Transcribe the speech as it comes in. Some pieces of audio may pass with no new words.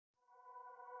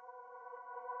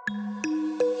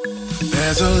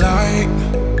There's a light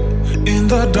in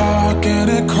the dark and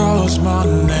it calls my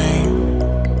name,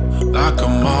 like a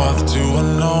moth to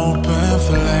an open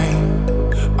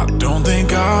flame. I don't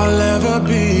think I'll ever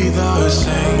be the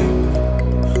same,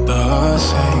 the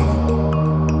same.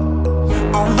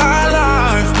 All my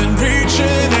life been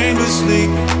reaching aimlessly,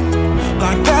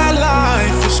 like that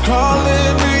life is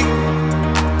calling me.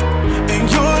 And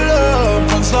your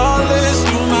love runs lawless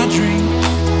through my dreams,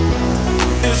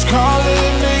 it's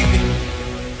calling me.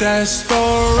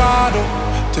 Desperado,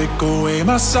 take away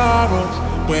my sorrows.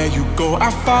 Where you go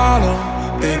I follow,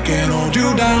 they can't hold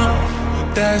you down.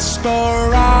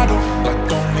 Desperado,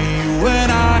 like only you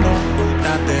and I know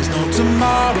that there's no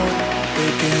tomorrow.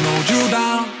 They can't hold you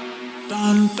down.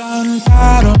 Dun dun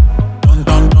da da, dun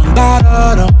dun dun da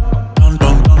da da, dun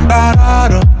dun dun da da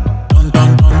da, dun dun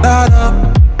dun da da,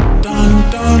 dun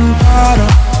dun da da,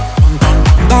 dun dun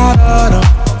dun da da da,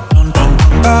 dun dun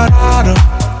dun da da da.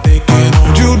 They can't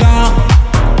hold you down.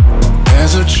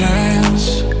 There's a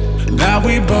chance that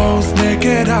we both make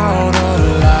it out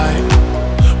alive.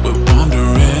 We're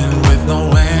wandering with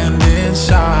no end in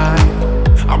sight.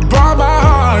 I brought my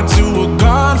heart to a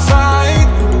gunfight,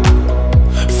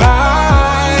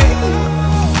 fight.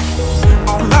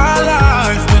 All my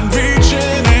life been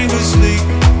reaching aimlessly,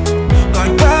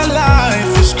 like that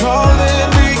life is calling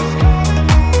me.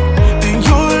 And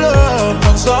your love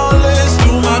runs lawless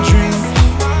through my dreams,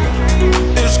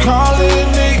 it's calling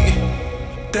me.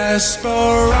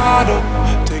 Desperado,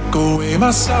 take away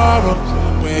my sorrows.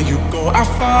 Where you go I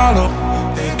follow,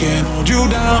 they can't hold you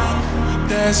down.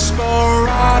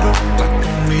 Desperado, like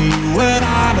only you and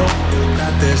I know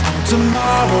that there's no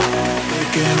tomorrow. They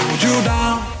can't hold you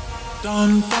down.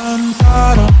 Dun dun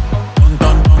da da, dun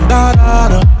dun dun da da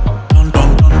da, dun dun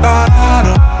dun da da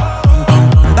da.